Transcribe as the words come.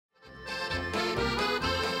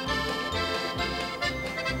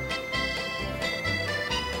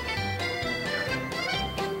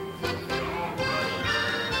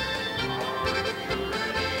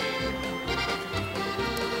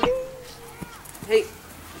Hey,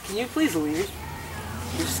 can you please leave?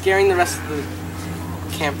 You're scaring the rest of the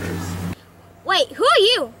campers. Wait, who are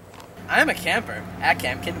you? I'm a camper at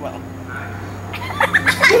Camp Kidwell.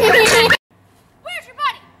 Where's your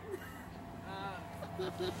buddy?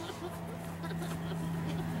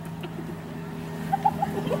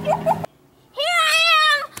 Here I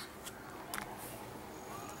am!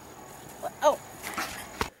 Oh.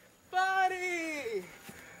 Buddy!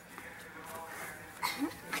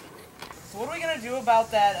 So what are we gonna do about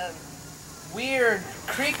that weird,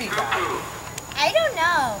 creepy guy? I don't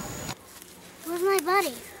know. Where's my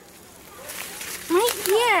buddy? Right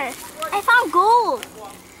here. I found gold.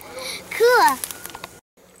 Cool.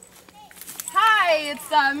 Hi, it's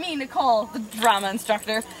me, Nicole, the drama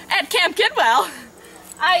instructor at Camp Kidwell.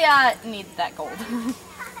 I need that gold.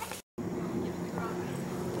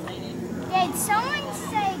 Did someone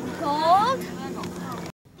say gold?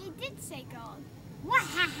 They did say gold.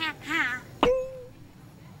 Wahahaha.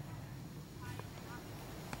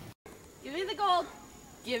 Give me the gold.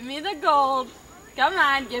 Give me the gold. Come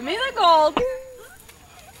on, give me the gold.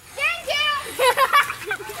 Thank you!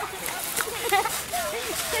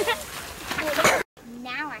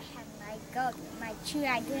 Now I have my gold, my true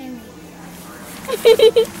identity.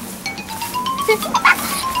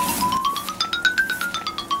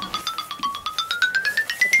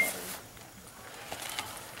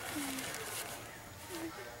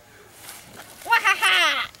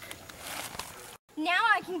 Wahaha! Now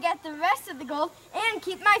I can get the rest of the gold and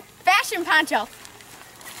keep my fashion poncho.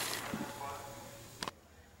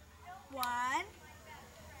 1,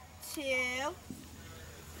 2,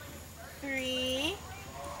 3,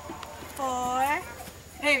 4.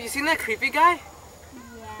 Hey, have you seen that creepy guy?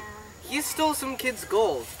 Yeah. He stole some kid's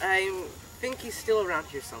gold. I think he's still around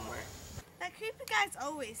here somewhere. That creepy guy's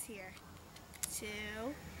always here. 2,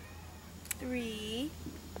 3,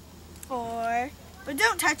 4. But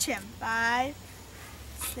don't touch him. 5,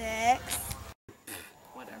 6.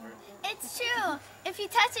 Whatever. It's true. If you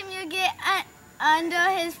touch him, you'll get under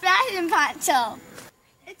his fashion poncho.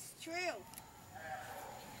 It's true.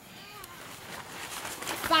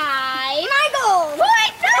 5. My gold.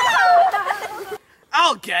 What? No!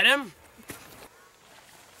 I'll get him.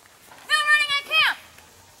 No running at camp.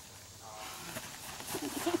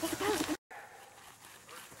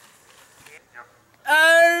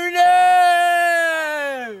 Oh no!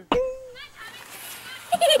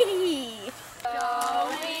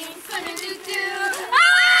 Going swimming doo doo.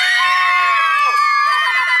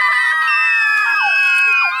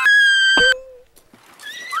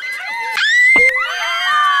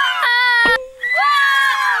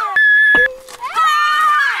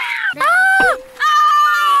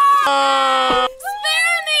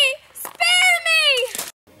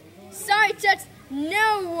 Sorry, Chucks.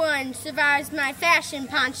 No one survives my fashion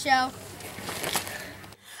poncho.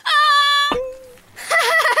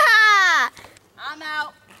 I'm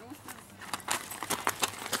out.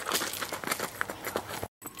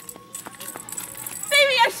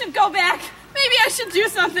 Maybe I should go back. Maybe I should do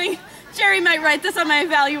something. Jerry might write this on my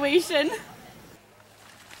evaluation.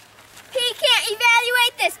 He can't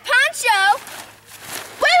evaluate this poncho.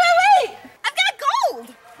 Wait. I've got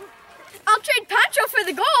gold. I'll trade poncho for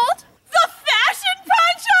the gold. The fashion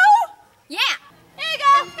poncho? Yeah. Here you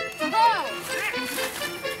go.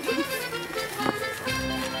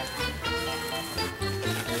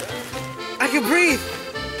 I can breathe!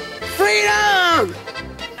 Freedom!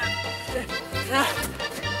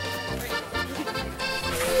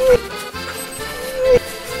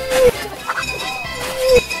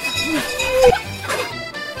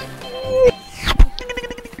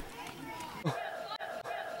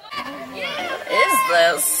 What is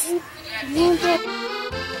this?